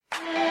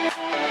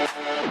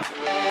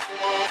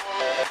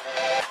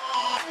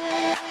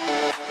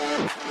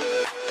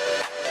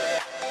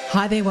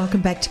Hi there,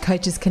 welcome back to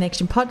Coaches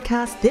Connection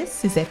Podcast.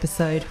 This is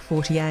episode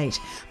 48.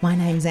 My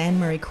name's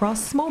Anne-Marie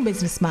Cross, small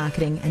business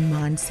marketing and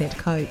mindset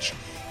coach.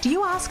 Do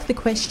you ask the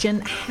question,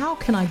 how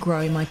can I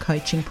grow my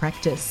coaching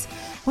practice?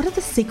 What are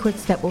the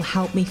secrets that will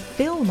help me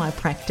fill my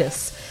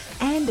practice?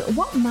 And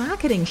what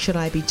marketing should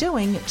I be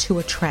doing to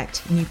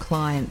attract new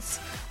clients?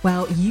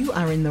 Well, you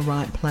are in the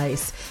right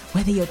place.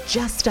 Whether you're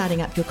just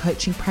starting up your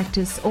coaching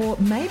practice or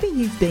maybe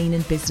you've been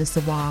in business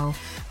a while,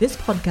 this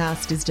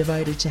podcast is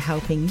devoted to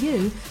helping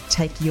you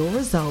take your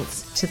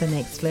results to the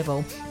next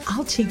level.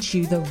 I'll teach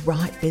you the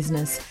right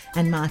business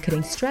and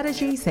marketing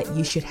strategies that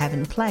you should have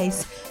in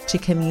place to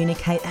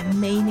communicate a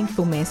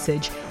meaningful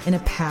message in a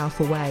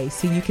powerful way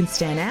so you can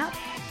stand out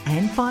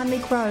and finally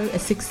grow a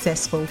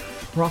successful,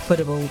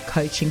 profitable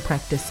coaching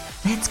practice.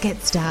 Let's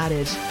get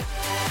started.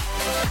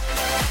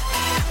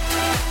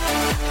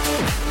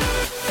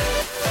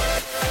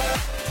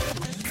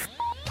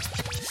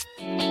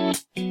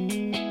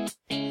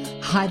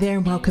 Hi there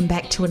and welcome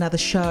back to another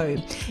show.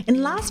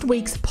 In last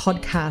week's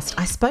podcast,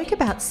 I spoke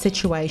about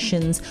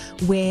situations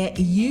where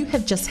you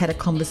have just had a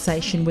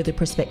conversation with a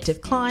prospective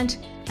client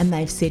and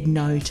they've said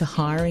no to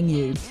hiring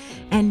you.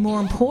 And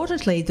more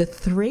importantly, the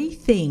 3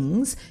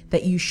 things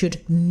that you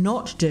should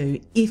not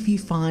do if you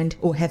find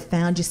or have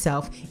found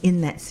yourself in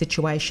that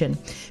situation.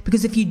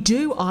 Because if you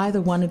do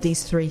either one of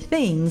these 3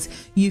 things,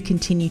 you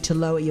continue to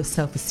lower your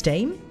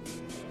self-esteem,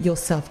 your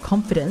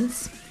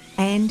self-confidence,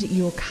 and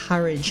your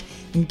courage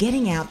in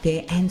getting out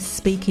there and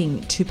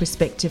speaking to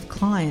prospective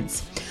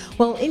clients.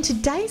 Well, in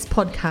today's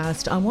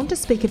podcast, I want to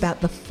speak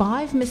about the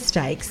 5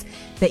 mistakes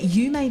that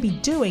you may be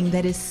doing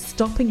that is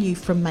stopping you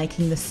from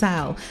making the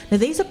sale. Now,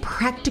 these are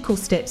practical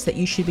steps that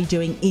you should be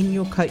doing in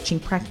your coaching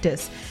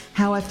practice.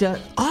 However,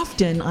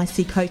 often I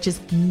see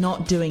coaches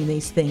not doing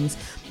these things.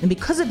 And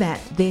because of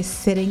that, they're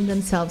setting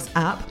themselves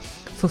up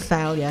for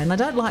failure. And I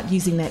don't like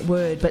using that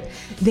word, but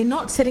they're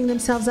not setting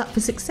themselves up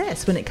for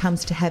success when it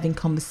comes to having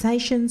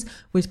conversations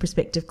with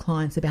prospective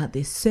clients about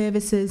their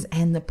services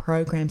and the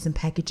programs and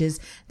packages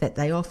that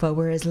they offer.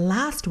 Whereas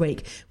last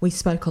week, we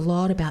spoke a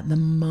lot about the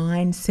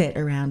mindset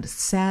around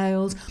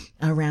sales,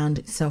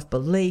 around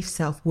self-belief,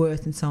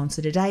 self-worth, and so on.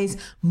 So today's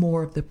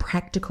more of the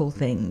practical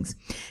things.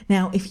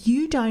 Now, if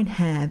you don't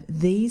have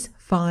these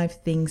 5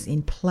 things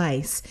in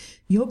place,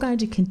 you're going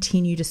to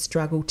continue to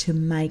struggle to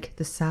make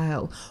the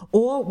sale.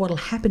 Or what'll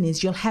happen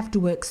is you'll have to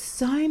work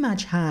so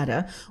much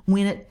harder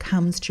when it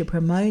comes to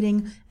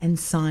promoting and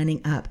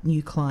signing up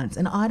new clients.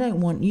 And I don't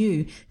want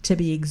you to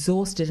be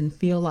exhausted and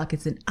feel like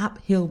it's an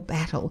uphill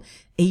battle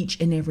each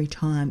and every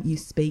time you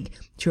speak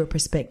to a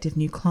prospective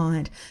new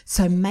client.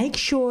 So make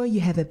sure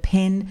you have a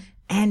pen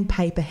and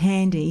paper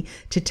handy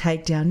to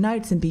take down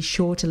notes, and be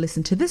sure to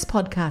listen to this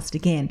podcast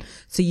again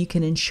so you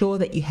can ensure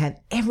that you have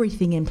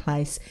everything in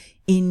place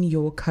in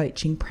your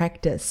coaching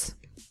practice.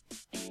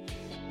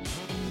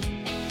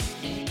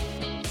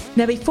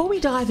 Now, before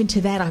we dive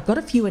into that, I've got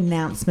a few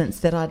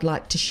announcements that I'd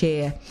like to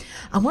share.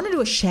 I want to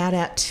do a shout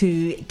out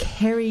to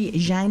Kerry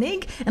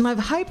Janig, and I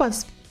hope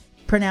I've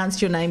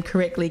pronounced your name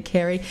correctly,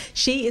 Kerry.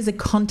 She is a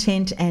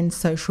content and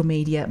social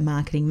media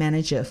marketing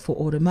manager for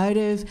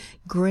automotive,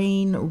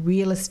 green,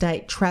 real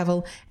estate,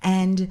 travel,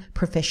 and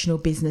professional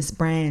business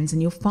brands.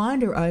 And you'll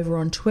find her over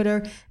on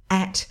Twitter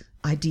at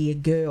Idea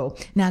Girl.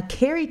 Now,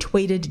 Kerry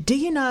tweeted, "Do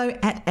you know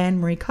at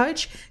Anne-Marie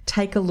Coach?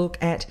 Take a look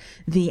at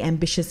the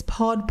Ambitious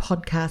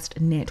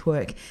podcast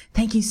network."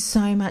 Thank you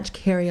so much,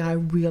 Kerry. I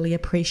really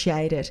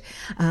appreciate it.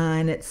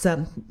 And it's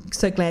so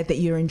glad that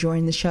you're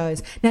enjoying the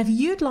shows. Now, if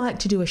you'd like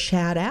to do a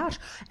shout out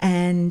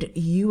and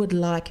you would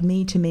like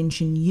me to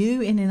mention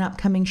you in an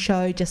upcoming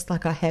show, just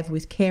like I have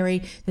with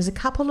Kerry, there's a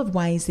couple of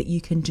ways that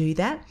you can do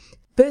that.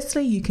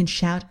 Firstly, you can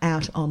shout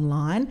out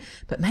online,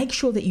 but make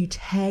sure that you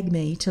tag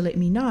me to let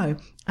me know.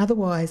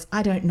 Otherwise,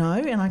 I don't know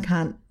and I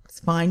can't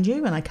find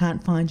you and I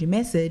can't find your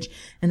message.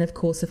 And of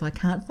course, if I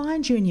can't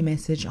find you in your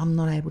message, I'm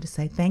not able to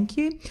say thank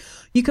you.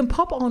 You can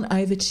pop on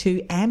over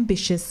to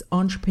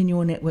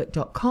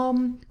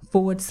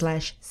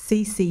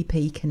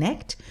ambitiousentrepreneurnetwork.com/CCP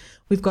Connect.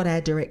 We've got our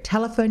direct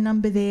telephone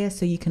number there,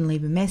 so you can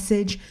leave a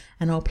message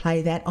and I'll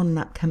play that on an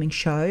upcoming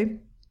show.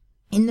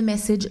 In the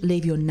message,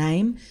 leave your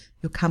name,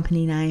 your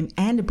company name,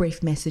 and a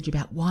brief message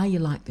about why you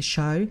like the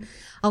show.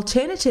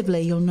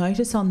 Alternatively, you'll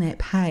notice on that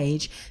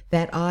page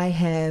that I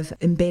have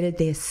embedded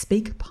their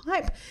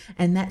SpeakPipe,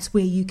 and that's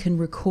where you can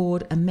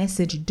record a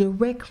message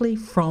directly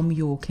from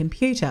your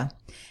computer.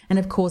 And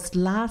of course,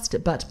 last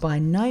but by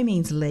no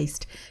means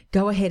least,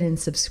 go ahead and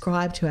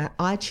subscribe to our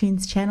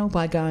iTunes channel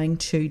by going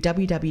to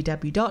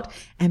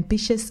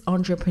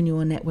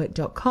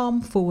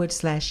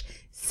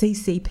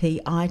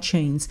www.ambitiousentrepreneurnetwork.com/CCP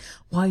iTunes.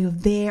 While you're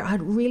there,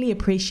 I'd really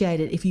appreciate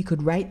it if you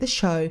could rate the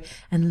show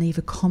and leave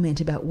a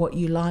comment about what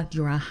you liked,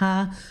 your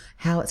aha,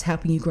 how it's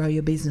helping you grow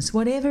your business,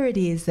 whatever it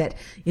is that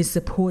is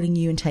supporting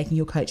you and taking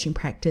your coaching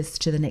practice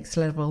to the next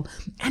level.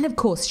 And of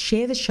course,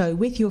 share the show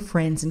with your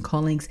friends and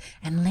colleagues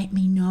and let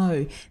me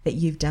know that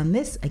you've done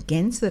this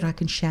again so that I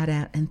can shout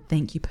out and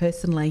thank you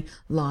personally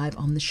live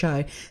on the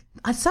show.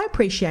 I so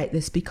appreciate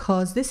this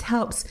because this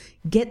helps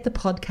get the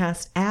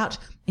podcast out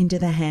into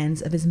the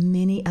hands of as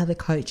many other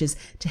coaches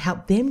to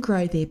help them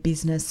grow their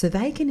business so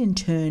they can in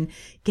turn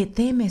get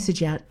their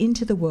message out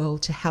into the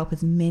world to help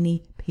as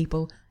many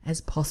people as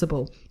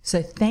possible.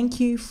 So thank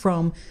you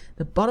from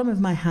the bottom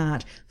of my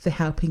heart for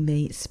helping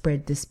me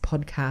spread this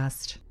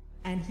podcast.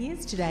 And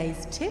here's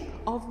today's tip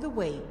of the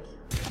week.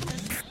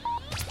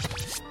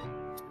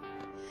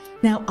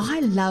 Now,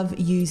 I love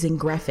using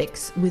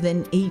graphics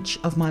within each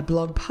of my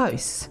blog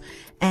posts.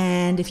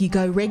 And if you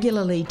go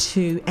regularly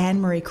to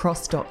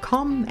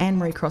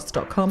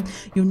annemariecross.com,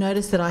 you'll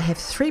notice that I have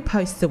 3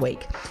 posts a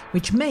week,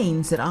 which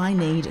means that I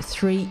need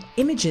 3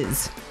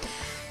 images.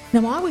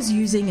 Now, I was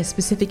using a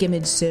specific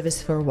image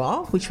service for a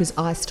while, which was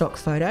iStock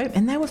Photo,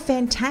 and they were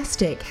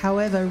fantastic.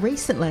 However,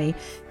 recently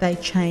they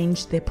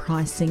changed their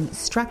pricing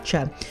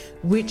structure,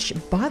 which,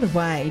 by the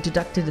way,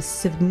 deducted a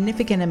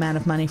significant amount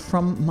of money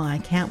from my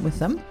account with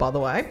them, by the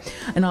way,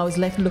 and I was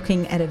left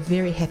looking at a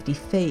very hefty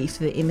fee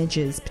for the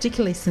images,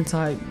 particularly since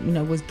I,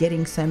 was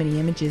getting so many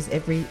images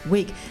every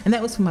week, and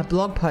that was for my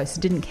blog posts.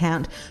 It didn't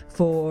count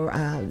for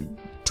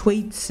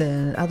tweets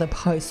and other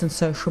posts on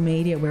social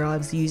media where I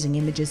was using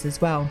images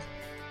as well.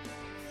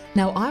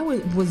 Now, I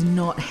was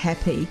not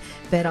happy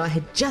that I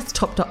had just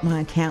topped up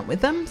my account with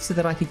them so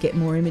that I could get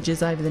more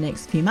images over the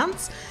next few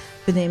months,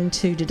 for them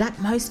to deduct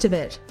most of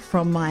it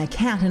from my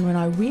account. And when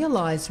I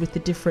realised with the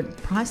different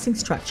pricing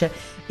structure,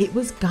 it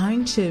was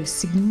going to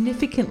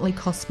significantly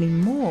cost me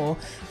more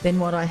than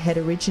what I had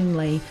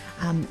originally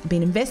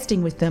been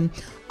investing with them,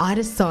 I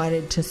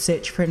decided to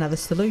search for another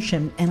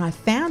solution. And I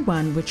found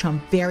one which I'm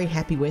very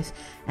happy with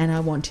and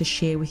I want to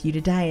share with you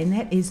today, and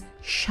that is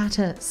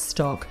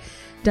Shutterstock.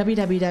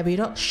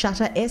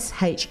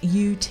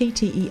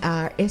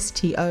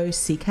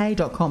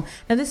 www.shutterstock.com.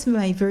 Now, this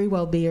may very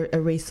well be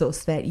a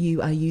resource that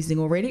you are using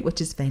already,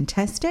 which is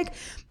fantastic,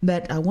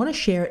 but I want to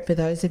share it for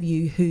those of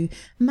you who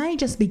may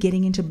just be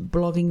getting into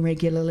blogging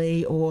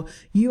regularly, or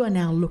you are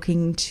now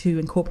looking to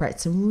incorporate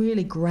some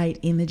really great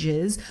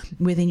images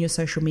within your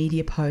social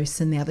media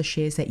posts and the other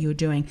shares that you're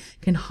doing.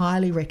 Can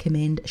highly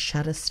recommend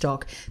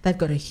Shutterstock. They've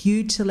got a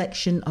huge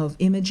selection of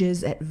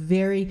images at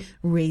very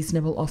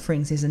reasonable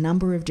offerings. There's a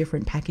number of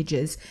different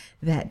packages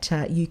that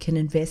you can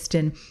invest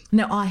in.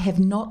 Now, I have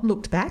not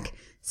looked back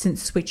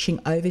since switching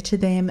over to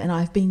them, and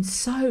I've been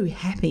so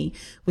happy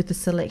with the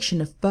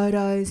selection of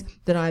photos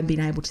that I've been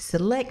able to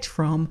select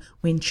from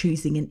when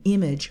choosing an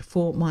image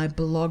for my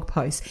blog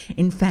posts.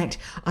 In fact,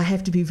 I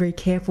have to be very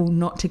careful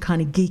not to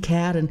kind of geek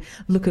out and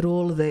look at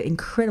all of the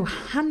incredible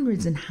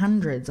hundreds and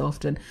hundreds,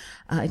 often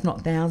if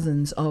not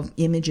thousands, of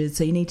images.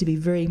 So you need to be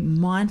very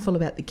mindful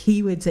about the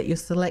keywords that you're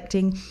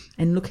selecting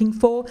and looking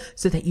for,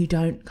 so that you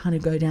don't kind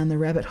of go down the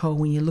rabbit hole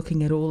when you're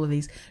looking at all of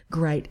these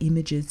great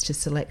images to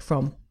select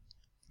from.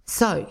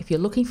 So if you're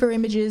looking for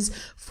images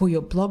for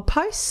your blog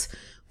posts,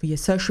 for your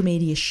social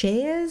media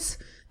shares,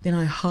 then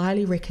I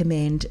highly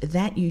recommend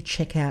that you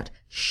check out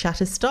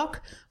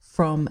Shutterstock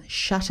from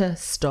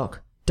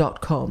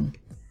shutterstock.com.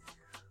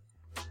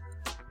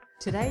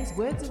 Today's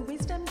words of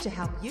wisdom to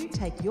help you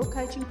take your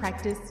coaching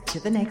practice to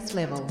the next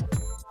level.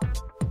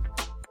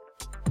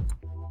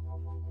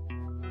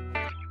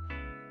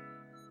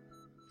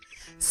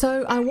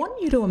 So I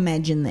want you to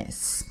imagine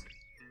this.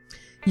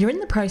 You're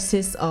in the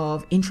process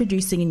of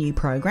introducing a new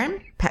program,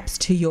 perhaps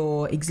to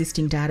your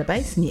existing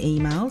database and your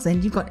emails,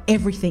 and you've got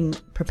everything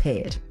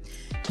prepared.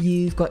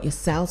 You've got your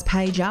sales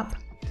page up,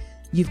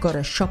 you've got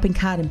a shopping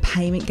cart and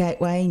payment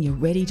gateway, and you're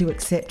ready to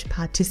accept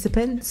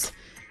participants.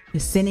 You're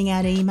sending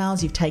out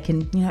emails. You've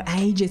taken,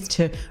 ages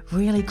to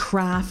really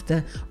craft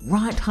the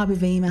right type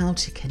of email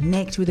to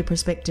connect with a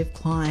prospective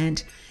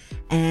client.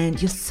 And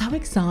you're so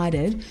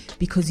excited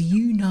because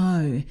you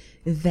know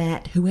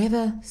that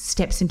whoever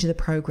steps into the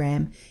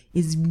program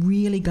is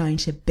really going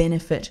to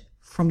benefit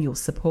from your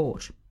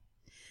support.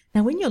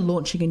 Now, when you're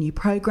launching a new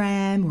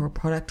program or a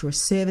product or a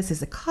service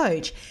as a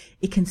coach,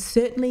 it can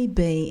certainly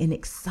be an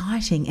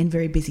exciting and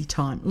very busy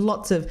time.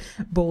 Lots of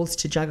balls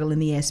to juggle in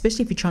the air,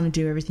 especially if you're trying to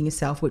do everything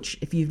yourself, which,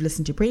 if you've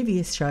listened to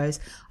previous shows,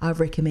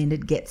 I've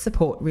recommended get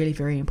support, really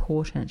very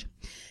important.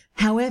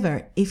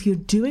 However, if you're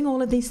doing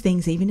all of these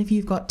things, even if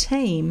you've got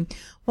team,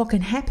 what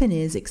can happen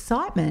is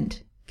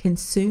excitement can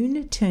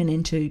soon turn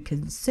into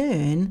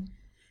concern,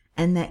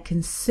 and that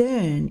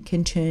concern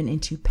can turn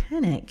into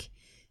panic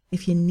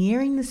if you're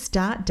nearing the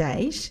start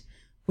date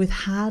with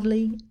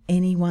hardly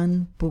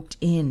anyone booked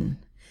in.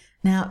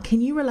 Now, can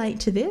you relate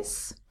to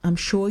this? I'm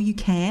sure you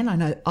can. I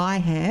know I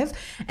have,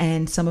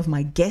 and some of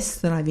my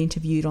guests that I've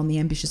interviewed on the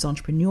Ambitious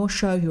Entrepreneur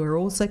Show, who are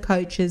also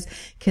coaches,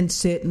 can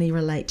certainly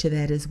relate to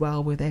that as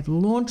well, where they've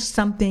launched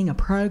something, a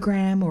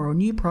program or a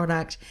new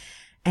product,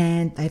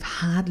 and they've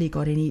hardly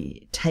got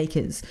any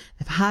takers.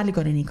 They've hardly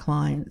got any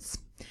clients.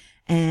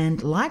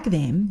 And like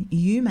them,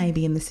 you may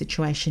be in the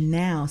situation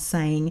now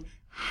saying,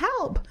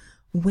 help,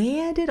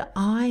 Where did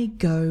I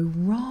go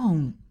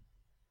wrong?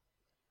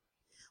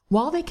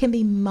 While there can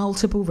be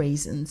multiple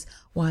reasons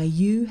why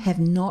you have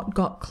not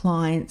got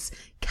clients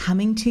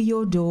coming to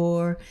your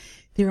door,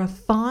 there are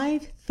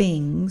 5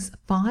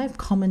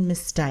 common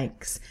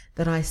mistakes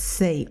that I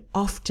see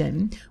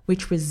often,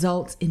 which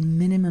results in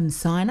minimum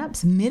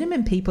signups,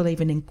 minimum people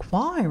even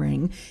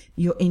inquiring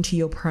into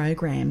your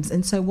programs.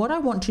 And so what I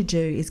want to do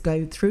is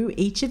go through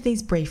each of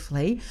these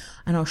briefly,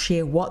 and I'll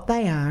share what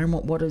they are and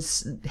what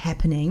is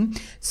happening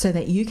so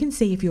that you can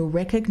see if you're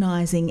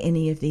recognizing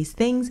any of these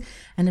things.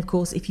 And of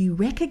course, if you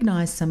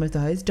recognize some of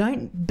those,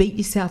 don't beat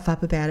yourself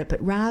up about it,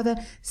 but rather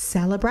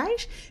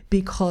celebrate,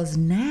 because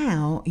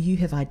now you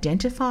have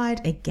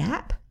identified a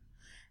gap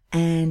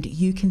and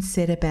you can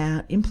set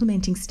about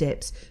implementing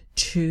steps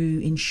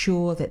to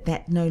ensure that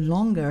that no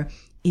longer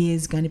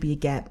is going to be a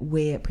gap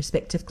where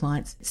prospective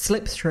clients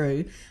slip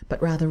through,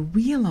 but rather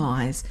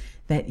realize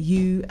that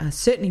you are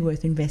certainly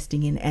worth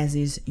investing in, as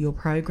is your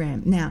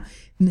program. Now,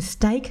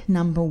 mistake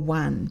number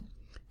 1,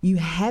 you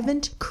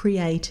haven't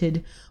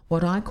created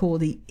what I call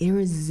the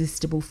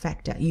irresistible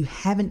factor. You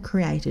haven't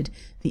created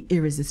the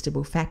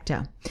irresistible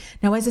factor.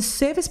 Now, as a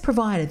service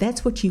provider,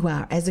 that's what you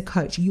are. As a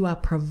coach, you are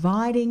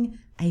providing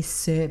a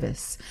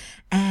service,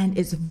 and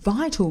it's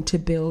vital to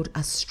build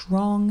a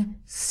strong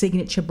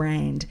signature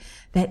brand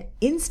that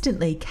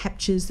instantly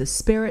captures the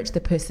spirit,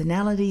 the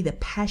personality, the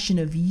passion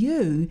of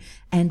you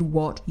and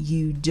what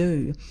you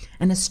do.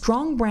 And a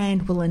strong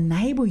brand will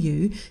enable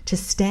you to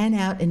stand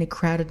out in a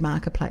crowded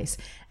marketplace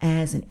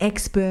as an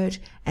expert,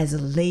 as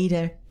a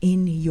leader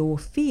in your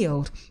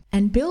field.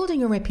 And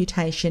building a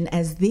reputation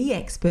as the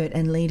expert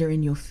and leader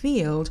in your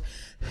field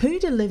who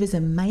delivers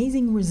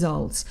amazing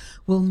results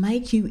will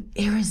make you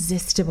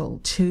irresistible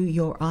to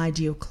your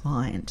ideal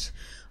client.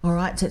 All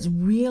right, so it's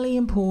really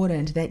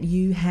important that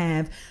you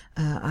have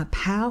a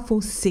powerful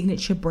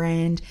signature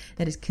brand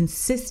that is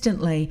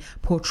consistently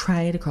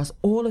portrayed across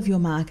all of your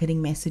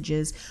marketing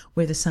messages,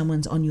 whether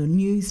someone's on your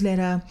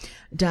newsletter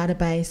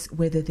database,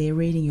 whether they're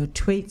reading your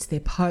tweets,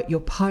 your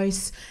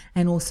posts,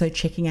 and also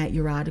checking out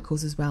your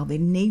articles as well. There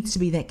needs to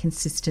be that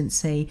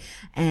consistency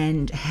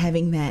and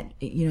having that,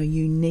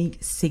 unique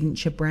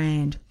signature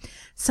brand.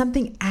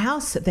 Something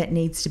else that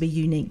needs to be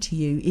unique to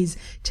you is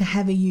to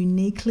have a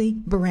uniquely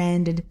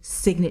branded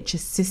signature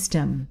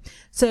system.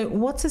 So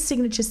what's a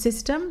signature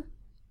system?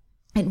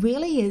 It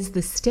really is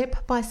the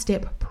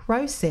step-by-step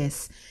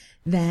process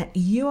that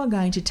you are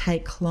going to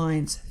take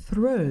clients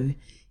through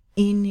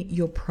in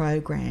your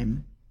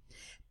program.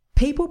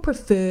 People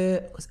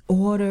prefer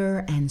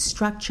order and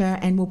structure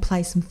and will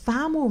place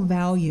far more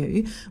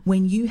value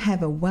when you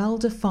have a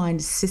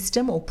well-defined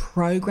system or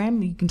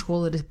program, you can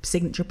call it a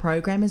signature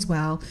program as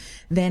well,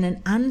 than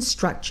an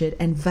unstructured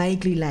and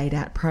vaguely laid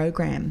out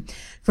program.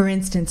 For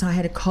instance, I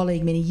had a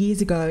colleague many years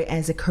ago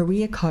as a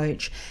career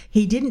coach.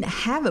 He didn't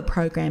have a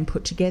program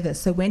put together.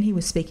 So when he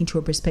was speaking to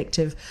a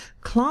prospective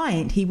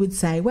client, he would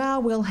say,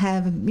 well, we'll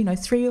have,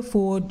 3 or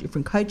 4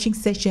 different coaching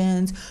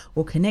sessions.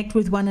 We'll connect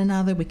with one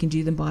another. We can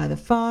do them by the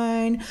phone.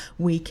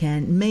 We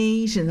can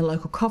meet in the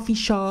local coffee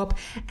shop.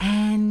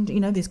 And,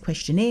 there's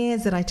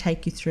questionnaires that I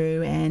take you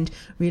through and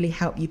really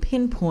help you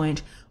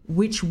pinpoint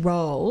which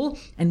role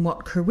and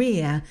what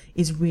career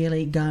is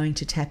really going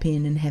to tap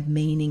in and have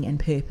meaning and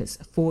purpose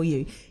for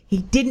you. He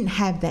didn't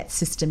have that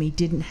system. He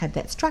didn't have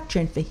that structure.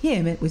 And for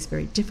him, it was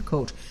very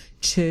difficult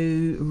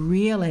to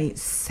really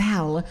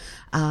sell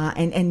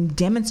and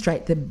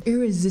demonstrate the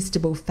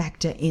irresistible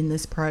factor in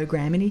this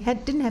program. And he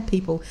didn't have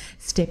people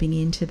stepping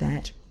into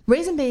that.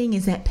 Reason being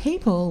is that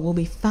people will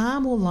be far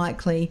more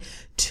likely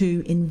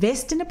to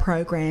invest in a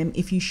program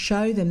if you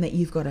show them that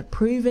you've got a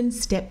proven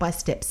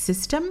step-by-step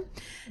system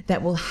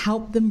that will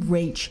help them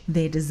reach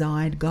their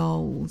desired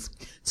goals.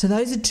 So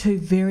those are 2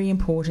 very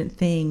important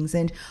things,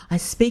 and I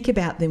speak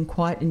about them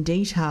quite in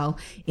detail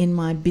in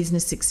my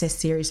Business Success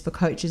Series for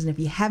coaches. And if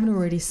you haven't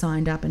already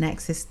signed up and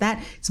accessed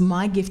that, it's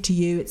my gift to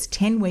you. It's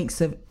 10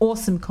 weeks of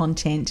awesome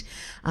content.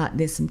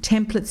 There's some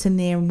templates in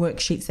there and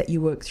worksheets that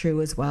you work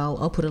through as well.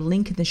 I'll put a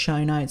link in the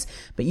show notes,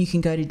 but you can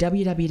go to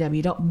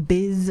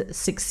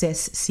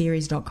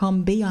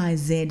www.bizsuccessseries.com,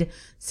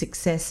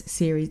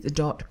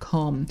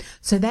 bizsuccessseries.com.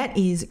 So that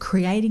is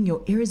creating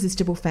your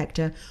irresistible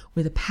factor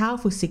with a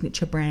powerful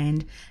signature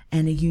brand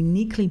and a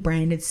uniquely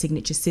branded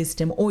signature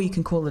system, or you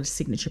can call it a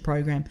signature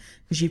program,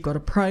 because you've got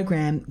a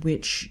program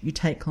which you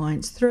take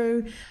clients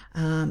through,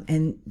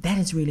 and that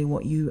is really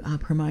what you are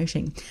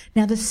promoting.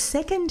 Now, the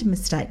second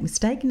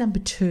mistake number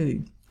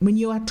 2, when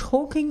you are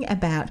talking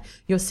about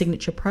your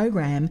signature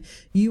program,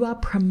 you are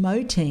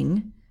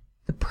promoting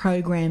the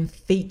program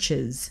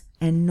features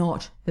and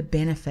not the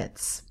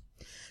benefits.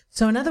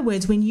 So in other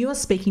words, when you are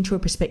speaking to a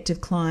prospective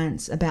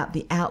client about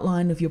the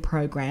outline of your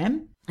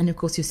program, and of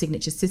course your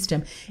signature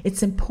system,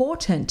 it's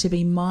important to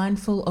be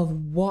mindful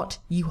of what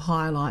you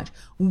highlight,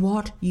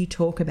 what you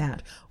talk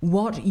about,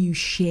 what you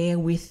share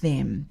with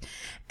them.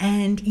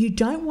 And you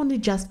don't want to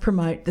just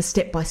promote the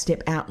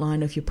step-by-step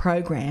outline of your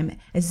program,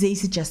 as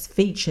these are just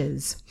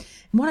features.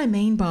 And what I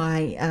mean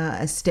by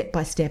a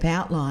step-by-step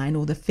outline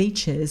or the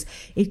features,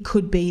 it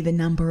could be the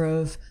number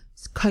of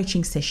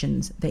coaching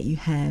sessions that you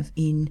have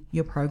in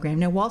your program.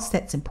 Now, whilst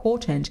that's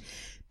important,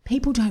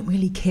 people don't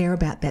really care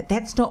about that.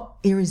 That's not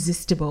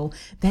irresistible.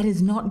 That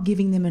is not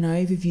giving them an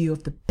overview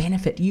of the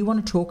benefit. You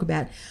want to talk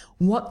about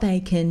what they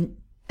can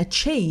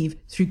achieve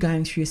through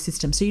going through your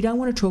system. So you don't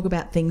want to talk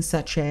about things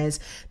such as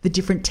the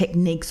different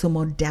techniques or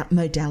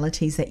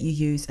modalities that you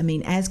use. I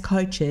mean, as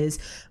coaches,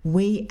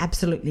 we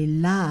absolutely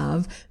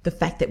love the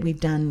fact that we've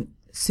done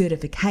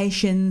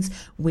certifications.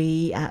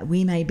 We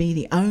may be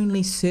the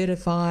only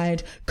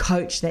certified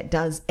coach that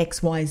does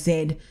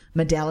XYZ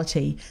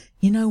modality.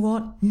 You know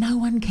what? No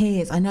one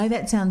cares. I know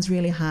that sounds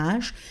really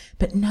harsh,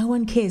 but no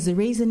one cares. The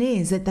reason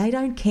is that they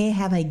don't care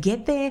how they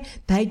get there.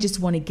 They just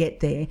want to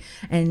get there.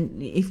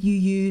 And if you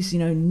use,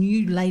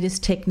 new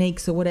latest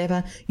techniques or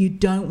whatever, you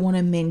don't want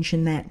to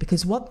mention that,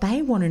 because what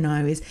they want to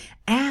know is,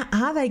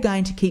 are they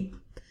going to keep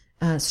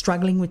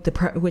struggling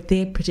with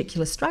their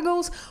particular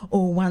struggles,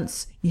 or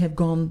once you have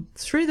gone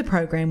through the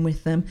program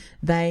with them,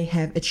 they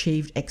have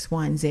achieved X,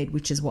 Y, and Z,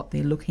 which is what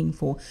they're looking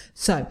for.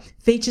 So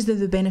features of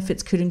the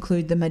benefits could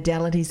include the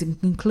modalities, it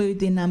can include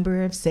the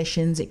number of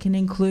sessions, it can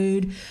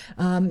include,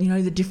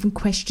 the different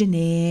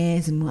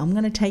questionnaires, and I'm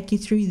going to take you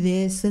through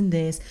this and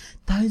this.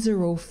 Those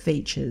are all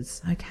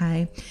features,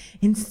 okay?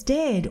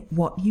 Instead,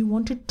 what you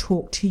want to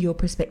talk to your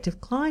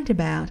prospective client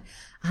about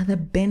are the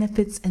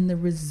benefits and the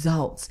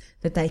results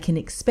that they can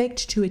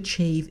expect to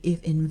achieve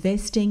if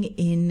investing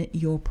in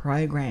your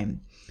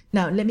program.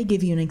 Now, let me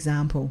give you an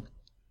example.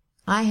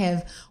 I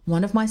have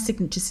one of my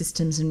signature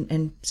systems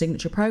and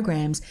signature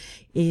programs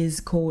is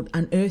called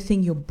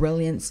Unearthing Your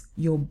Brilliance,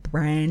 Your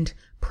Brand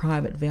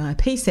Private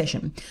VIP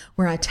session,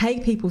 where I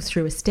take people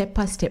through a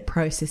step-by-step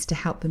process to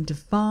help them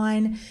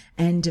define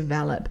and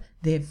develop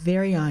their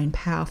very own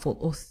powerful,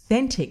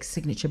 authentic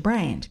signature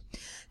brand.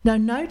 Now,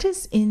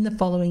 notice in the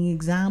following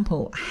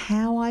example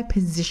how I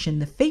position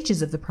the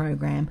features of the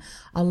program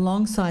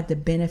alongside the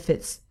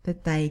benefits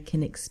that they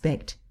can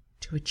expect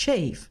to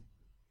achieve.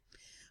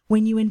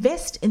 When you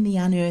invest in the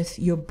Unearth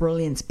Your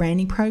Brilliance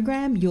branding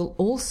program, you'll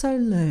also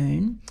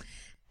learn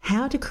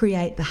how to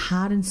create the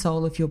heart and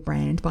soul of your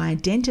brand by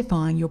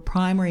identifying your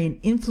primary and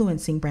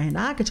influencing brand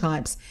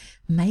archetypes,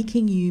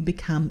 making you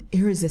become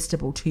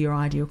irresistible to your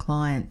ideal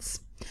clients.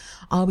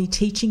 I'll be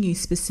teaching you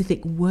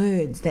specific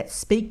words that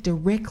speak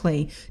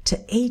directly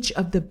to each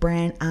of the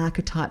brand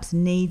archetypes'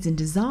 needs and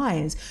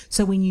desires.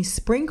 So when you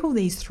sprinkle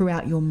these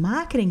throughout your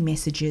marketing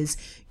messages,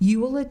 you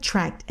will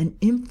attract and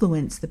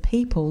influence the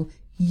people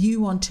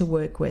you want to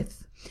work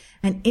with.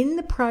 And in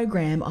the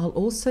program, I'll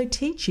also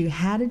teach you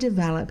how to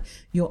develop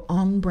your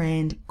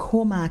on-brand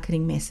core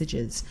marketing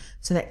messages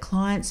so that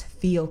clients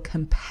feel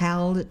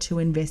compelled to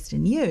invest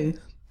in you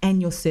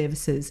and your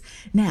services.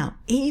 Now,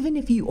 even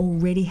if you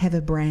already have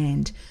a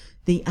brand,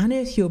 the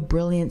Unearth Your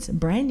Brilliance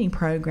branding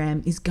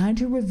program is going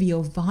to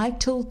reveal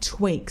vital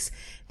tweaks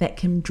that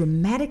can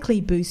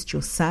dramatically boost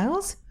your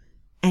sales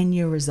and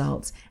your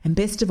results. And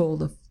best of all,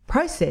 the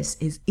process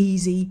is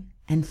easy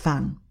and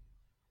fun.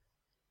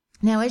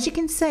 Now, as you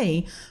can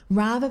see,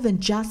 rather than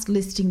just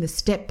listing the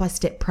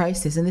step-by-step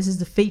process, and this is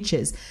the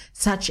features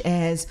such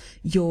as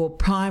your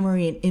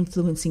primary and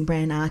influencing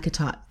brand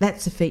archetype,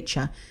 that's a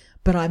feature.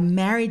 But I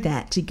married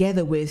that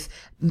together with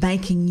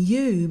making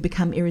you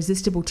become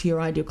irresistible to your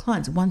ideal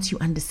clients once you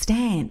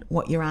understand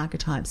what your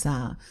archetypes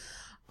are.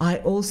 I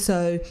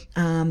also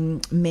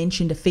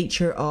mentioned a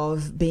feature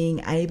of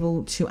being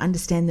able to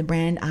understand the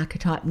brand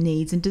archetype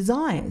needs and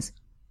desires.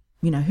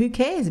 Who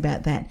cares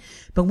about that?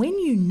 But when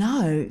you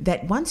know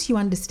that once you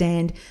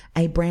understand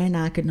a brand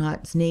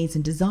archetype's needs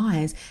and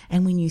desires,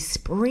 and when you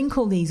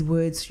sprinkle these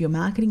words through your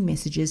marketing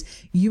messages,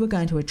 you are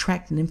going to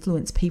attract and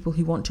influence people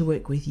who want to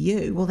work with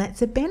you. Well,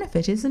 that's a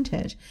benefit, isn't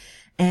it?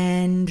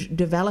 And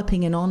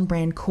developing an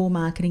on-brand core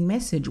marketing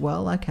message,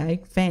 well,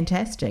 okay,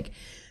 fantastic.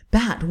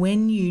 But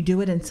when you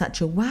do it in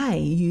such a way,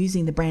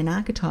 using the brand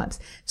archetypes,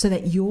 so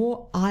that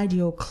your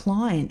ideal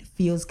client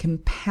feels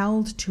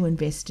compelled to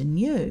invest in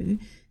you,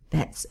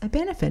 that's a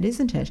benefit,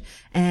 isn't it?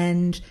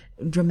 And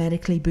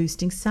dramatically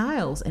boosting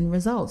sales and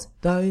results.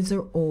 Those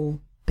are all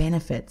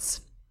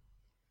benefits.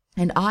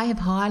 And I have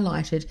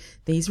highlighted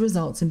these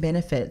results and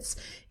benefits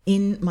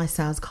in my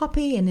sales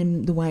copy and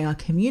in the way I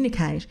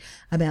communicate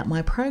about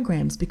my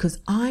programs, because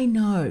I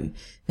know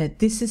that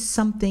this is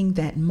something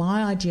that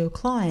my ideal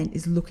client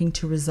is looking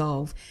to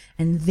resolve.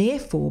 And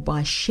therefore,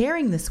 by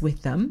sharing this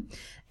with them,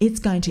 it's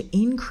going to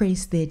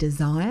increase their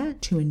desire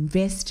to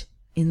invest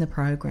in the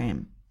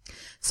program.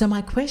 So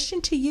my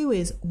question to you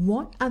is,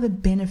 what are the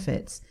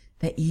benefits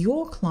that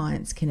your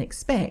clients can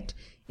expect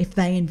if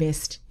they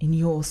invest in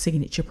your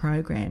signature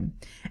program?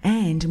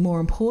 And more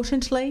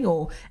importantly,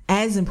 or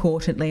as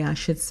importantly, I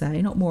should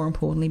say, not more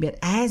importantly, but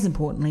as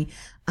importantly,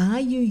 are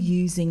you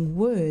using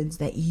words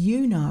that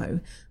you know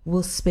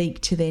will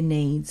speak to their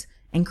needs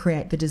and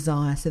create the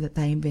desire so that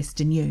they invest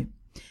in you?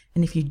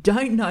 And if you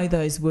don't know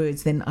those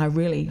words, then I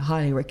really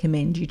highly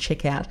recommend you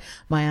check out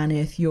my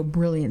Unearth Your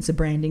Brilliance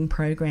branding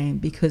program,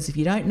 because if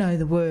you don't know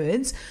the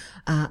words,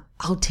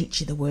 I'll teach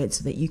you the words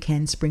so that you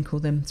can sprinkle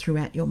them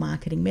throughout your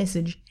marketing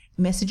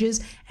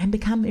messages and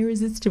become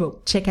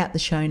irresistible. Check out the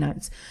show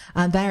notes.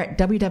 They're at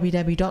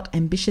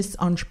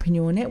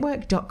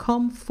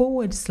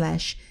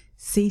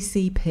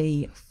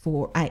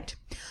www.ambitiousentrepreneurnetwork.com/CCP48.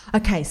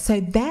 Okay, so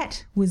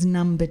that was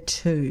number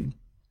 2.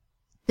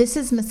 This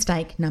is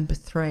mistake number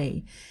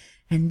 3,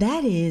 and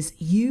that is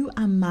you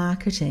are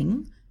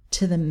marketing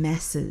to the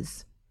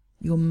masses.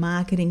 You're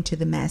marketing to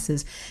the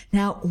masses.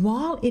 Now,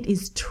 while it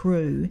is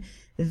true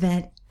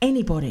that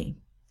anybody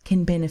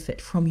can benefit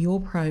from your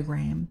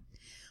program,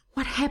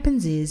 what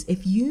happens is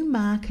if you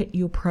market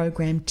your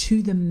program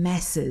to the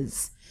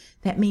masses,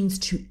 that means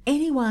to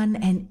anyone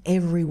and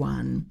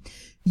everyone,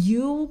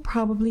 you'll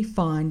probably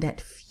find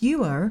that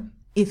fewer,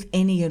 if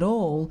any at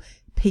all,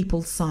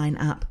 people sign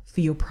up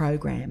for your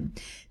program.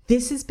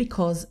 This is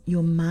because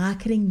your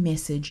marketing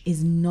message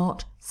is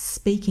not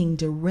speaking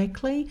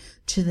directly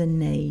to the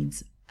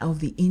needs of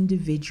the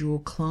individual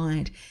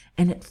client,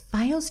 and it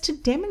fails to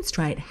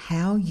demonstrate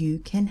how you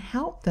can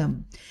help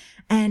them.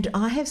 And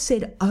I have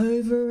said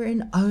over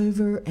and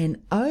over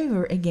and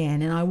over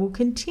again, and I will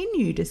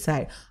continue to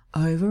say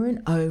over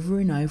and over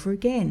and over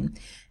again,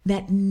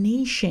 that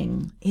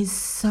niching is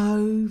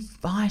so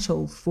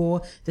vital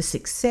for the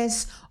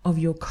success of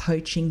your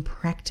coaching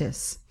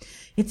practice.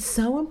 It's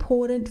so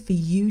important for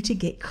you to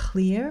get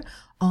clear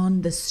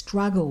on the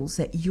struggles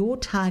that your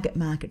target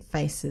market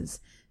faces,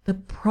 the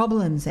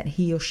problems that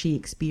he or she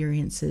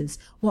experiences,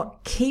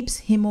 what keeps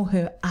him or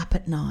her up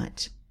at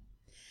night.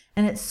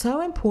 And it's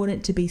so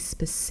important to be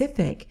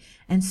specific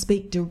and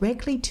speak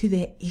directly to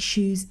their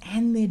issues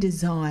and their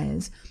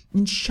desires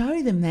and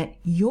show them that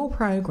your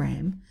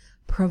program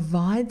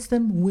provides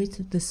them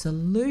with the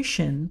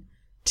solution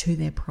to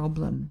their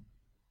problem.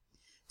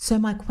 So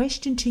my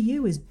question to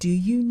you is, do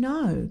you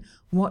know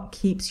what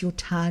keeps your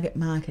target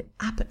market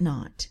up at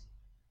night?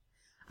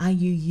 Are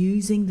you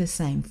using the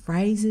same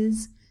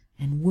phrases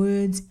and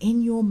words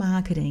in your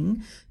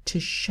marketing to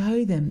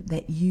show them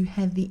that you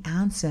have the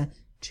answer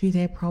to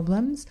their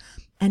problems?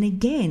 And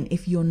again,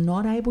 if you're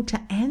not able to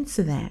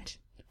answer that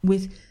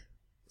with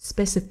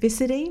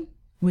specificity,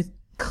 with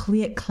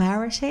clear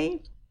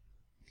clarity,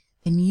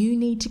 then you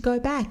need to go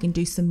back and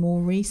do some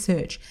more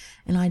research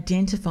and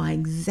identify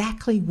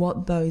exactly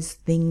what those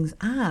things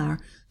are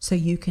so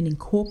you can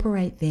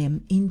incorporate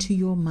them into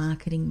your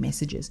marketing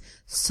messages.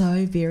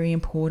 So very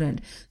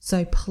important.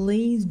 So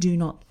please do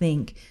not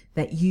think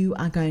that you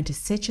are going to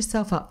set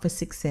yourself up for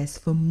success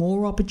for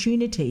more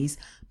opportunities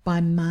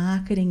by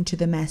marketing to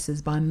the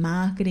masses, by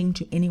marketing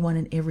to anyone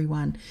and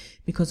everyone.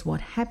 Because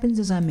what happens,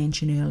 as I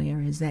mentioned earlier,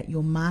 is that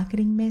your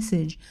marketing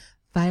message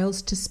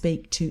fails to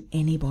speak to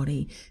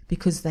anybody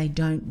because they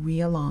don't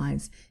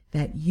realize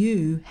that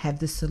you have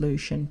the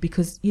solution,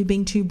 because you're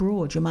being too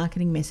broad. Your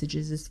marketing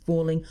messages is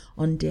falling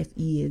on deaf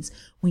ears.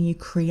 When you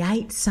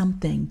create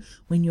something,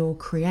 when you're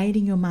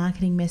creating your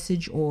marketing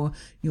message or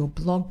your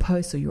blog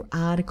post or your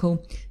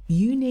article,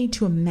 you need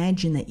to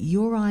imagine that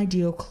your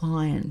ideal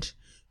client,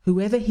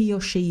 whoever he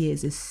or she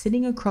is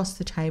sitting across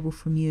the table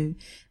from you,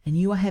 and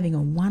you are having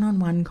a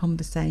one-on-one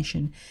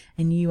conversation,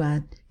 and you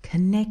are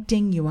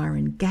connecting, you are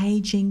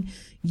engaging,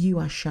 you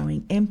are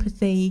showing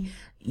empathy.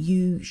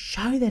 You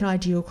show that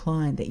ideal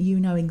client that you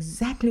know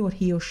exactly what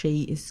he or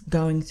she is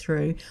going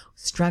through,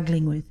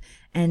 struggling with,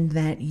 and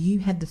that you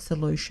have the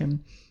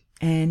solution,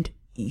 and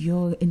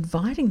you're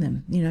inviting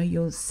them,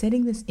 you're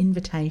setting this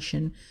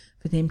invitation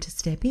for them to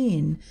step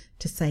in,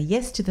 to say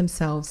yes to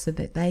themselves so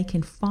that they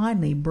can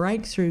finally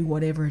break through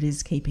whatever it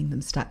is keeping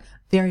them stuck.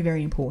 Very,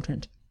 very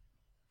important.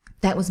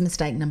 That was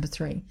mistake number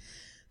 3.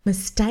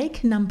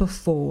 Mistake number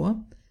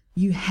 4,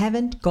 you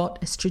haven't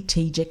got a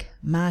strategic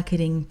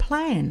marketing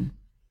plan.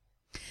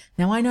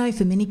 Now, I know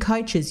for many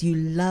coaches, you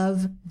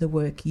love the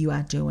work you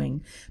are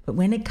doing, but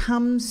when it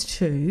comes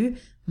to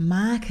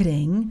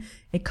marketing,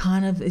 it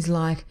kind of is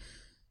like,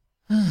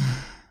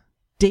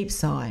 deep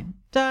sigh.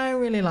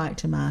 Don't really like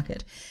to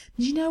market.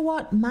 But you know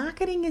what?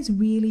 Marketing is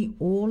really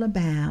all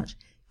about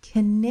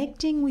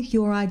connecting with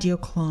your ideal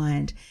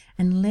client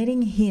and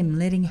letting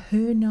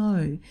her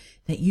know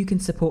that you can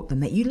support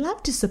them, that you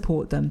love to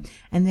support them,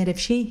 and that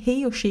if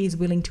he or she is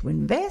willing to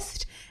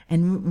invest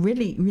and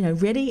really,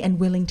 ready and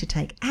willing to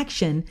take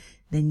action,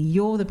 then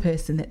you're the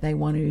person that they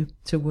want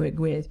to work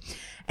with.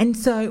 And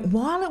so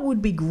while it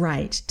would be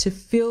great to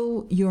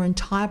fill your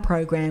entire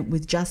program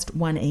with just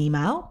one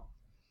email,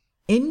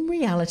 in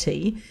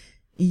reality,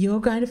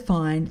 you're going to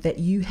find that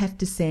you have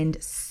to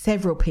send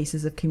several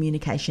pieces of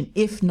communication,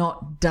 if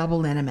not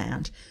double that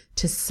amount,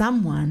 to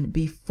someone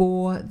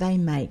before they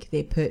make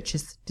their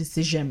purchase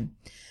decision.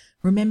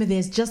 Remember,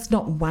 there's just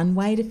not one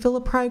way to fill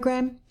a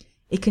program.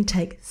 It can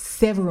take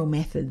several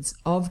methods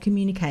of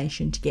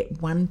communication to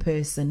get one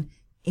person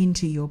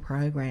into your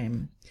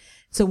program.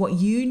 So what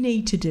you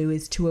need to do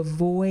is to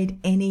avoid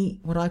any,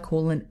 what I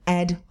call an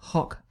ad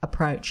hoc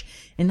approach.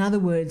 In other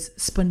words,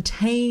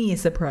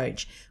 spontaneous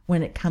approach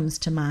when it comes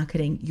to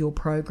marketing your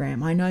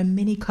program. I know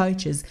many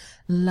coaches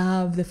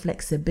love the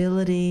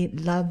flexibility,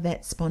 love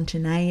that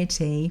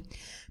spontaneity,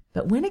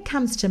 but when it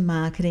comes to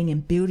marketing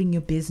and building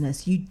your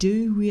business, you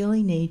do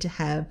really need to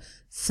have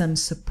some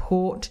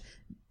support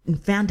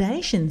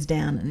foundations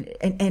down,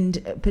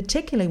 and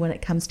particularly when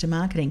it comes to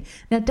marketing.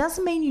 Now, it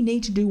doesn't mean you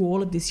need to do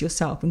all of this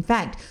yourself. In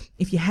fact,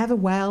 if you have a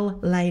well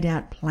laid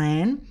out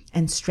plan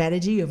and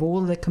strategy of all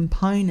of the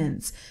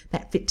components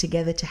that fit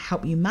together to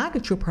help you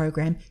market your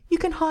program, you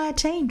can hire a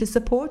team to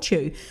support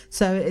you.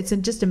 So it's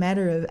just a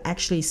matter of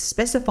actually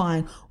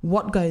specifying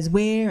what goes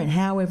where and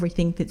how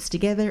everything fits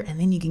together, and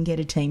then you can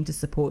get a team to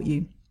support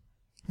you.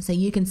 So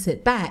you can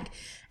sit back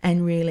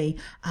and really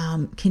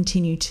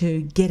continue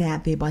to get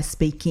out there by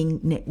speaking,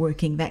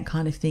 networking, that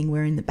kind of thing,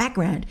 where in the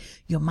background,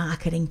 your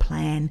marketing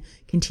plan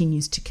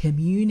continues to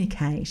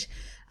communicate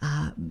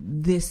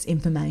this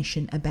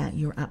information about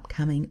your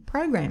upcoming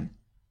program.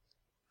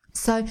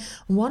 So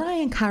what I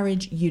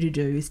encourage you to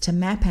do is to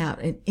map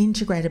out an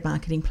integrated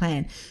marketing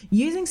plan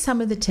using some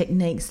of the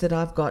techniques that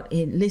I've got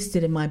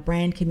listed in my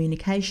brand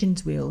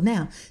communications wheel.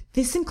 Now,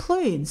 this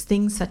includes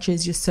things such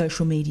as your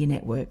social media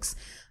networks,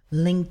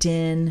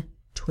 LinkedIn,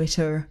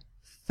 Twitter,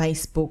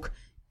 Facebook,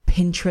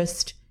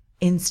 Pinterest,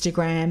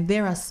 Instagram.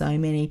 There are so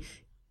many.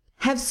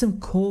 Have some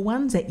core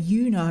ones that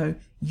you know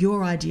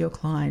your ideal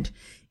client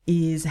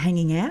is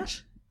hanging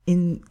out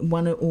in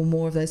one or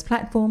more of those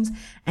platforms,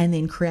 and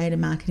then create a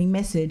marketing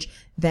message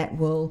that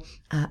will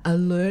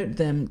alert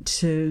them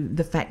to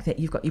the fact that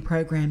you've got your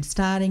program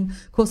starting.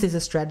 Of course, there's a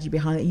strategy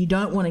behind it. You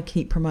don't want to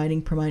keep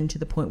promoting to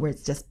the point where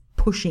it's just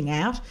pushing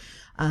out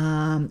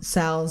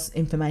sales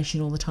information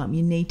all the time.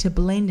 You need to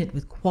blend it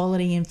with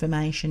quality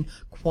information,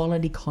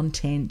 quality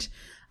content,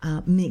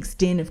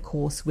 mixed in, of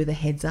course, with a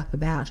heads up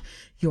about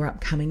your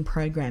upcoming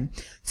program.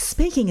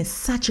 Speaking is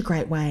such a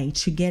great way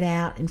to get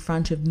out in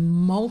front of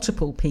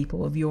multiple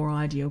people of your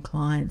ideal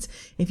clients.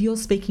 If you're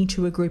speaking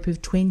to a group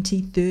of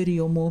 20, 30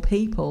 or more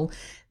people,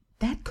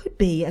 that could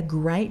be a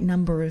great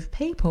number of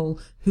people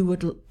who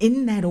would,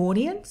 in that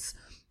audience,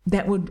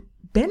 that would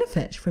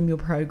benefit from your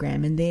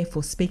program, and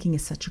therefore speaking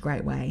is such a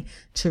great way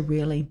to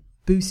really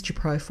boost your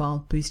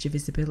profile, boost your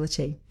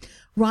visibility.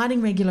 Writing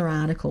regular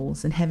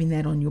articles and having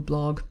that on your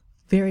blog,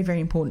 very, very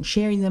important.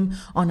 Sharing them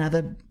on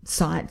other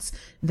sites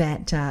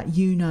that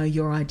you know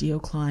your ideal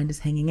client is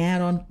hanging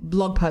out on.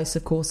 Blog posts,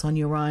 of course, on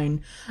your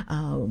own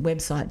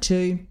website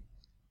too.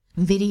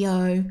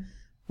 Video,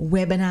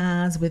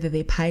 webinars, whether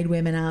they're paid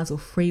webinars or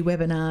free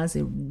webinars,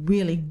 a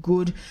really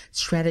good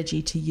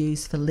strategy to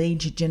use for lead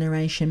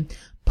generation.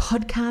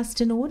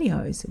 Podcast and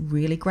audios,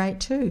 really great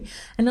too.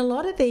 And a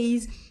lot of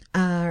these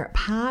are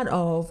part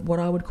of what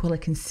I would call a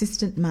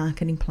consistent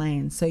marketing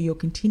plan. So you're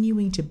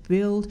continuing to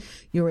build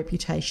your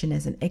reputation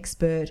as an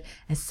expert,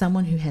 as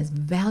someone who has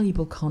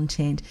valuable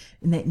content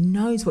and that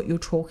knows what you're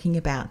talking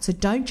about. So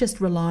don't just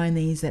rely on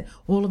these that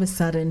all of a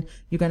sudden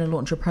you're going to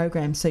launch a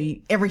program so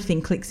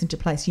everything clicks into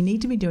place. You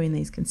need to be doing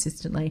these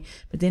consistently.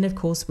 But then, of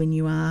course, when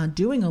you are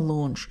doing a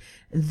launch,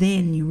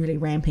 then you're really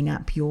ramping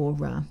up your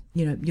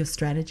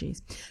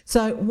strategies.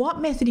 So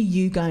what method are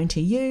you going to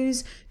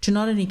use to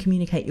not only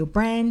communicate your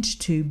brand,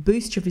 to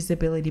boost your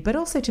visibility, but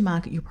also to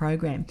market your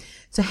program?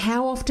 So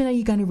how often are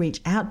you going to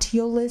reach out to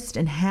your list,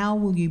 and how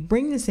will you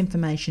bring this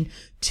information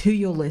to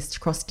your list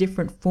across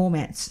different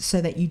formats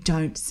so that you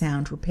don't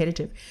sound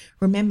repetitive?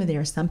 Remember,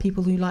 there are some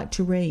people who like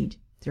to read.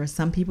 There are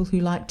some people who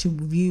like to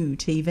view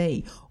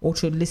TV or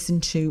to listen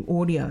to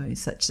audio,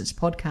 such as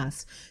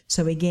podcasts.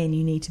 So again,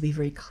 you need to be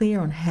very clear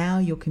on how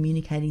you're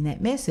communicating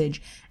that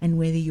message and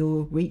whether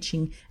you're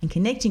reaching and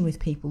connecting with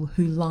people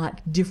who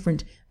like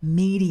different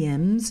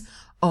mediums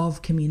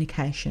of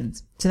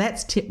communications. So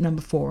that's tip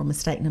number 4, or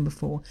mistake number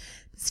 4.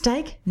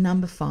 Mistake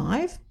number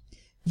 5.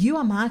 You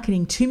are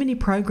marketing too many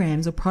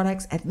programs or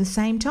products at the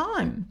same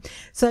time.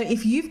 So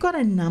if you've got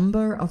a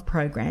number of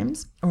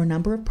programs or a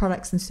number of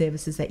products and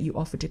services that you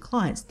offer to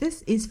clients,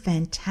 this is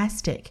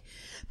fantastic.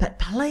 But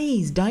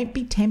please don't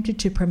be tempted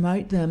to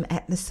promote them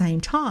at the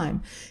same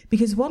time,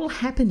 because what will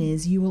happen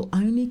is you will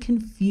only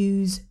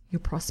confuse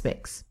your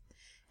prospects.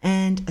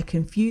 And a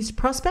confused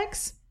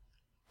prospect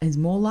is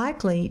more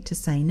likely to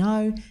say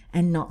no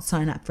and not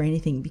sign up for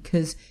anything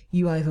because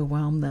you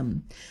overwhelm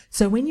them.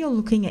 So when you're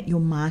looking at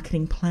your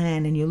marketing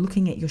plan and you're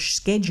looking at your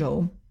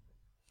schedule,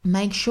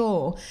 make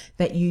sure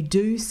that you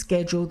do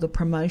schedule the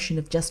promotion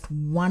of just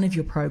one of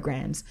your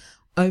programs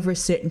over a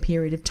certain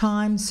period of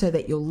time so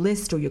that your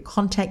list or your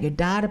contact, your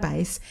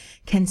database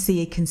can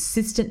see a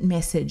consistent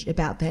message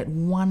about that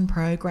one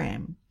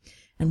program.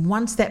 And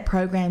once that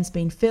program's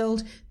been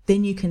filled,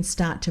 then you can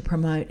start to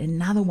promote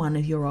another one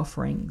of your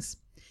offerings.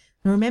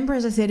 Now remember,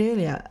 as I said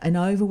earlier, an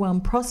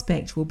overwhelmed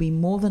prospect will be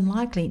more than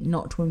likely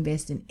not to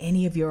invest in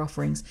any of your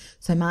offerings.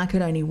 So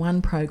market only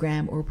one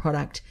program or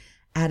product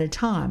at a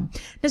time.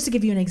 Just to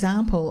give you an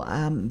example,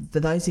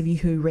 for those of you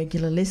who are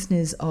regular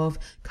listeners of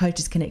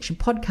Coaches Connection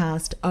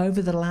podcast,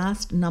 over the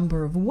last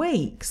number of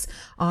weeks,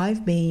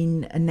 I've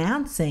been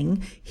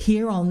announcing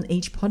here on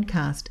each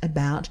podcast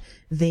about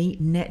the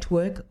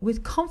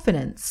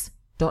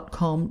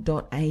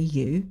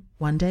networkwithconfidence.com.au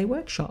one-day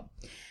workshop.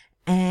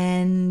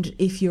 And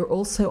if you're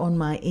also on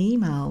my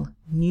email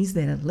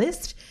newsletter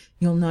list,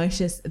 you'll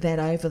notice that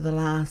over the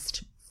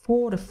last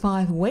 4 to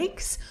 5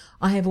 weeks,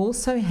 I have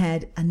also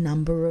had a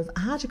number of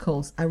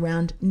articles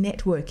around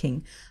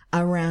networking,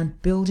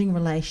 around building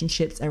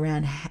relationships,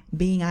 around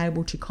being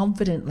able to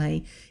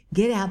confidently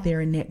get out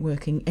there and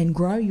networking and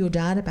grow your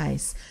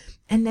database.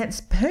 And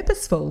that's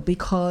purposeful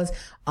because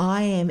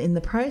I am in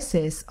the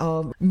process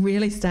of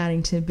really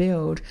starting to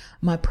build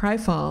my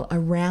profile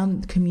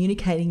around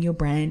communicating your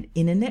brand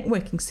in a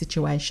networking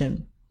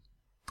situation.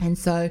 And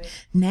so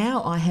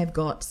now I have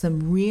got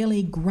some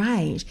really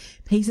great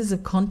pieces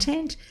of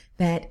content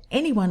that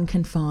anyone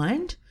can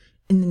find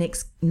in the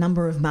next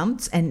number of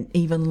months and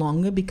even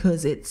longer,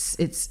 because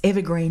it's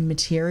evergreen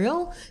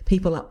material.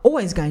 People are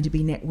always going to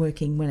be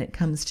networking when it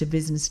comes to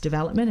business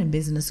development and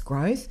business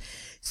growth.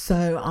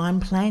 So I'm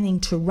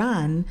planning to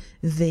run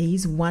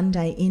these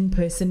one-day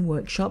in-person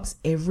workshops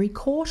every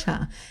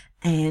quarter.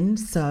 And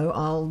so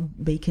I'll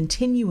be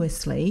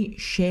continuously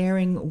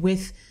sharing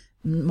with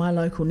my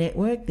local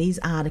network these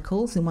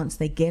articles, and once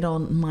they get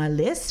on my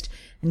list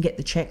and get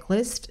the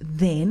checklist,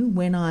 then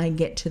when I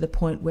get to the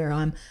point where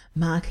I'm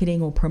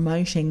marketing or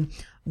promoting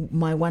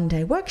my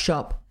one-day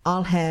workshop,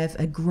 I'll have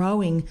a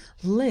growing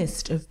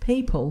list of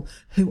people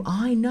who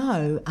I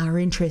know are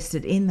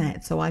interested in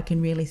that, so I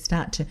can really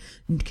start to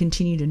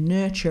continue to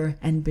nurture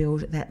and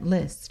build that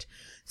list.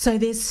 So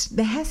there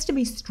has to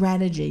be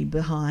strategy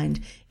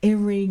behind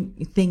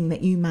everything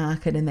that you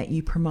market and that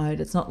you promote.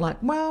 It's not like,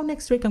 well,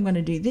 next week I'm going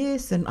to do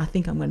this and I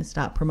think I'm going to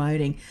start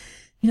promoting.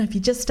 You know, if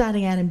you're just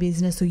starting out in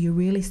business or you're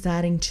really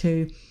starting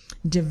to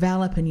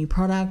develop a new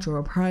product or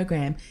a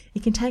program,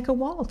 it can take a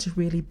while to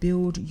really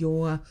build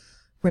your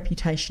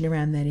reputation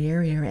around that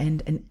area.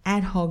 And an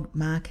ad hoc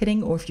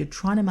marketing, or if you're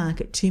trying to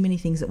market too many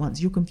things at once,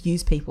 you'll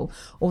confuse people,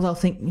 or they'll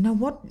think, you know,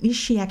 what is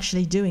she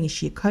actually doing? Is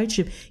she a coach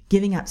of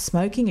giving up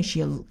smoking? Is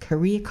she a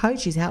career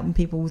coach? She's helping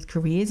people with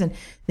careers. And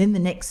then the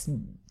next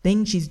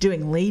thing she's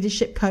doing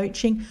leadership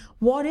coaching.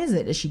 What is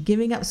it? Is she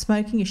giving up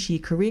smoking? Is she a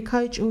career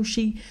coach, or is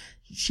she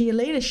a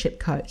leadership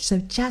coach? So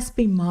just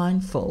be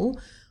mindful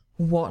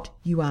what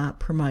you are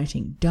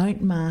promoting.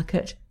 Don't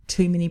market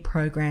too many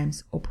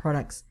programs or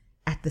products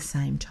at the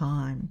same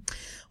time.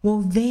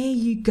 Well, there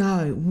you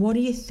go. What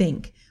do you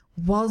think?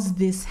 Was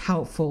this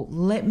helpful?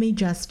 Let me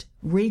just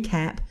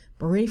recap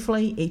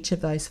briefly each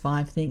of those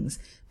 5 things.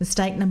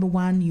 Mistake number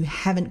 1, you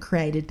haven't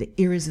created the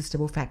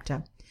irresistible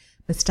factor.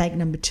 Mistake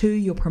number 2,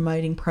 you're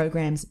promoting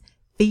programs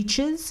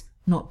features,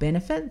 not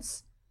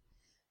benefits.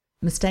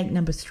 Mistake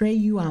number 3,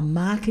 you are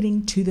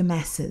marketing to the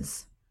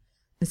masses.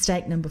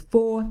 Mistake number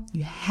 4,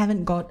 you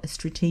haven't got a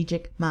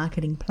strategic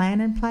marketing plan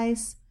in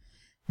place.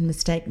 And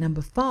mistake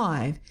number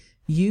 5,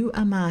 you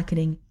are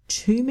marketing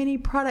too many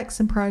products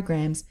and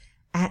programs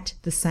at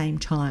the same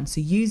time. So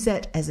use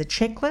that as a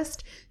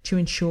checklist to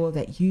ensure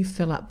that you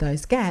fill up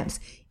those gaps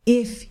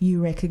if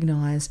you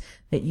recognize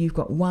that you've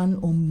got one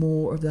or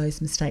more of those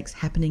mistakes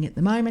happening at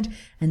the moment.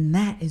 And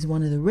that is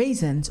one of the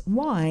reasons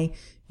why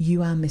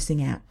you are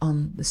missing out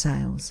on the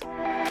sales.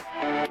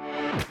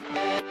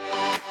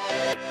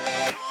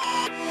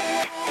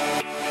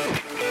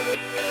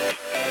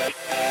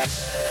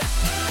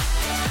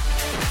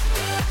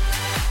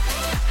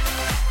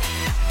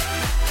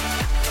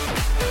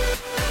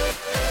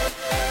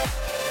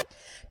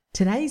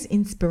 Today's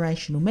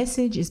inspirational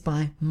message is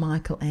by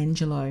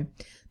Michelangelo.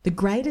 The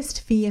greatest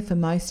fear for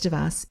most of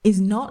us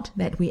is not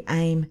that we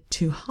aim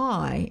too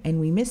high and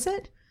we miss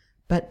it,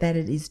 but that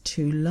it is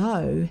too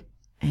low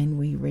and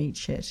we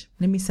reach it.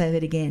 Let me say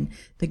that again.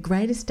 The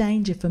greatest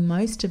danger for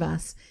most of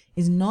us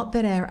is not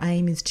that our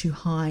aim is too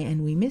high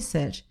and we miss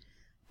it,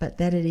 but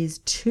that it is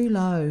too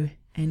low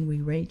and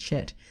we reach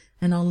it.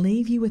 And I'll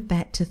leave you with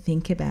that to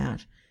think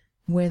about,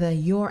 whether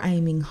you're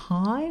aiming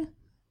high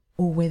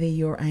or whether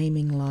you're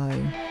aiming low.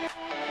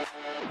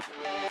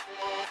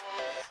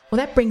 Well,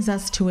 that brings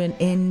us to an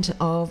end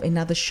of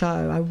another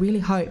show. I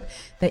really hope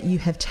that you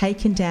have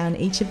taken down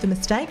each of the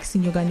mistakes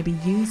and you're going to be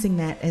using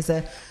that as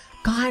a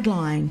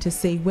guideline to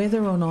see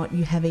whether or not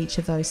you have each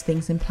of those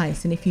things in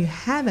place. And if you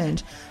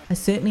haven't, I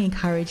certainly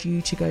encourage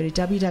you to go to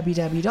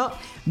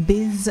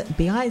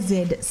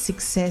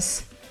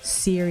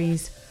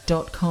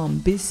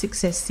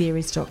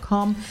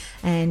bizsuccessseries.com,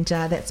 and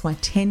that's my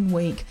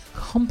 10-week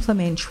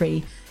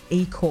complimentary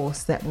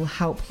e-course that will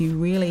help you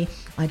really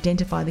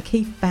identify the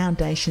key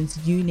foundations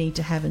you need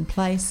to have in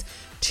place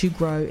to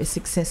grow a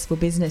successful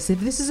business. If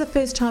this is the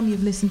first time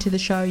you've listened to the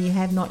show, you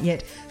have not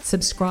yet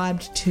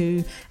subscribed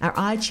to our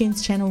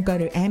iTunes channel, go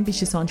to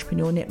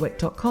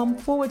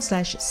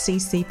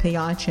ambitiousentrepreneurnetwork.com/CCP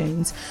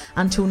iTunes.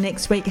 Until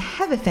next week,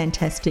 have a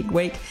fantastic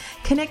week.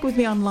 Connect with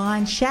me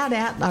online, shout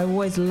out. I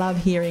always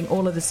love hearing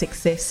all of the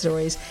success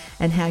stories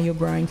and how you're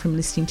growing from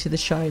listening to the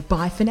show.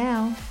 Bye for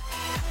now.